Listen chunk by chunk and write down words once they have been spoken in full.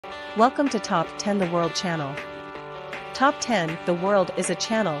Welcome to Top 10 the World channel. Top 10 the World is a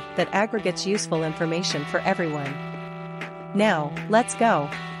channel that aggregates useful information for everyone. Now, let's go.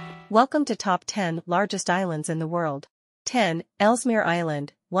 Welcome to Top 10 largest islands in the world. 10. Ellesmere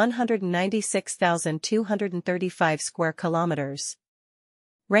Island, 196,235 square kilometers.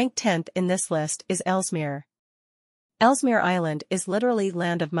 Ranked 10th in this list is Ellesmere. Ellesmere Island is literally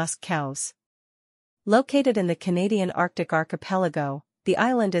land of musk cows. Located in the Canadian Arctic archipelago, the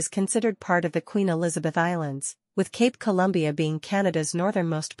island is considered part of the Queen Elizabeth Islands, with Cape Columbia being Canada's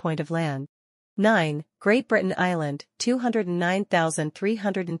northernmost point of land. 9. Great Britain Island,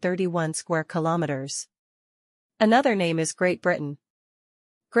 209,331 square kilometers. Another name is Great Britain.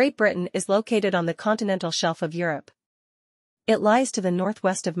 Great Britain is located on the continental shelf of Europe. It lies to the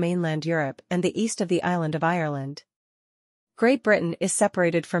northwest of mainland Europe and the east of the island of Ireland. Great Britain is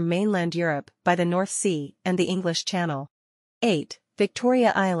separated from mainland Europe by the North Sea and the English Channel. 8.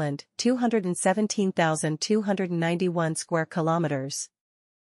 Victoria Island, 217,291 square kilometers.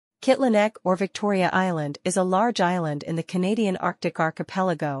 Kitleneck or Victoria Island is a large island in the Canadian Arctic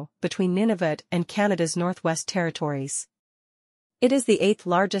archipelago, between Nunavut and Canada's Northwest Territories. It is the 8th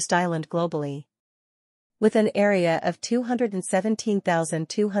largest island globally. With an area of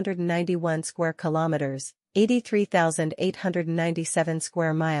 217,291 square kilometers, 83,897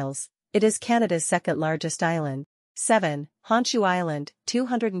 square miles, it is Canada's second largest island. 7. Honshu Island,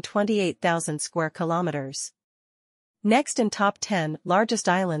 228,000 square kilometers. Next in top 10 largest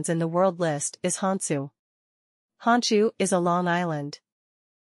islands in the world list is Honshu. Honshu is a long island.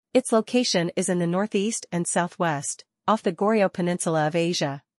 Its location is in the northeast and southwest, off the Goryeo Peninsula of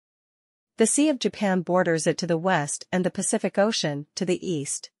Asia. The Sea of Japan borders it to the west and the Pacific Ocean to the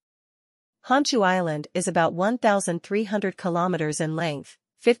east. Honshu Island is about 1,300 kilometers in length,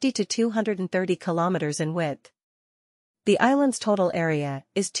 50 to 230 kilometers in width. The island's total area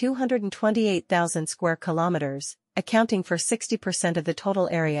is 228,000 square kilometers, accounting for 60% of the total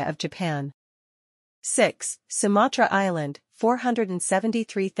area of Japan. 6. Sumatra Island,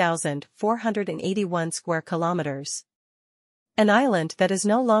 473,481 square kilometers. An island that is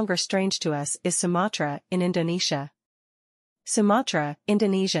no longer strange to us is Sumatra in Indonesia. Sumatra,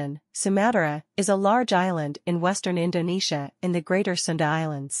 Indonesian, Sumatra, is a large island in western Indonesia in the Greater Sunda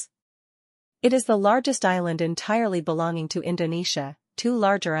Islands. It is the largest island entirely belonging to Indonesia. Two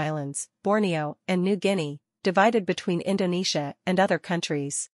larger islands, Borneo and New Guinea, divided between Indonesia and other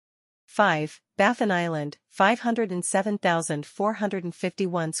countries. 5. Baffin Island,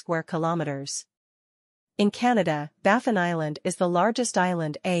 507,451 square kilometers. In Canada, Baffin Island is the largest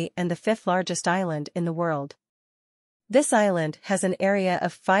island and the 5th largest island in the world. This island has an area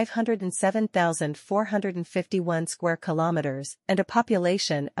of 507,451 square kilometers and a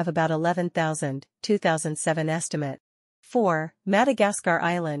population of about 11,000, 2007 estimate. 4. Madagascar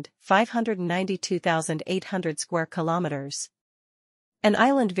Island, 592,800 square kilometers. An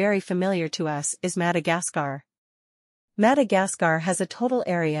island very familiar to us is Madagascar. Madagascar has a total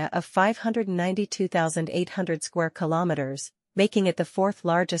area of 592,800 square kilometers, making it the 4th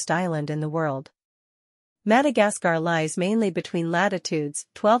largest island in the world. Madagascar lies mainly between latitudes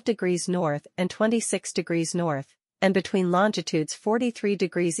 12 degrees north and 26 degrees north, and between longitudes 43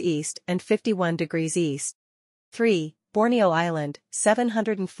 degrees east and 51 degrees east. 3. Borneo Island,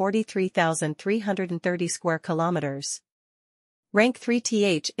 743,330 square kilometers. Rank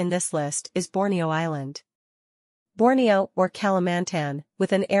 3th in this list is Borneo Island. Borneo or Kalimantan,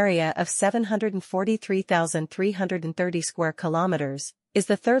 with an area of 743,330 square kilometers, is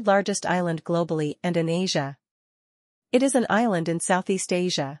the 3rd largest island globally and in Asia. It is an island in Southeast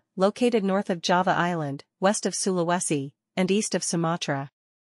Asia, located north of Java Island, west of Sulawesi, and east of Sumatra.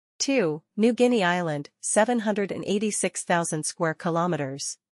 2. New Guinea Island, 786,000 square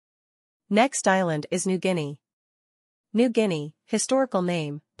kilometers. Next island is New Guinea. New Guinea, historical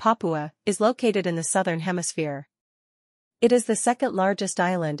name, Papua, is located in the southern hemisphere. It is the 2nd largest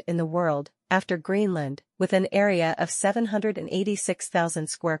island in the world, after Greenland, with an area of 786,000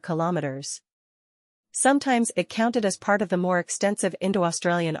 square kilometers. Sometimes it counted as part of the more extensive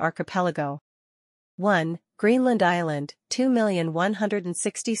Indo-Australian archipelago. 1. Greenland Island,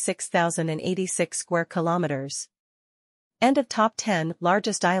 2,166,086 square kilometers. End of top 10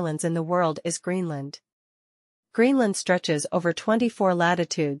 largest islands in the world is Greenland. Greenland stretches over 24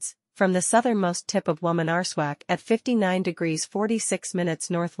 latitudes, from the southernmost tip of Wominarswak at 59 degrees 46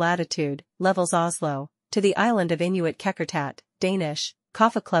 minutes north latitude, levels Oslo, to the island of Inuit Kekkertat, Danish,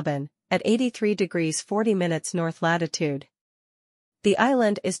 Kaffeklubben, at 83 degrees 40 minutes north latitude. The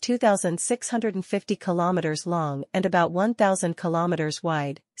island is 2,650 kilometers long and about 1,000 kilometers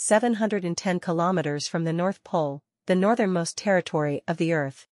wide, 710 kilometers from the North Pole, the northernmost territory of the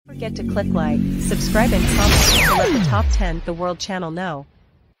Earth. Don't forget to click like, subscribe and comment to let the Top 10 The World channel know.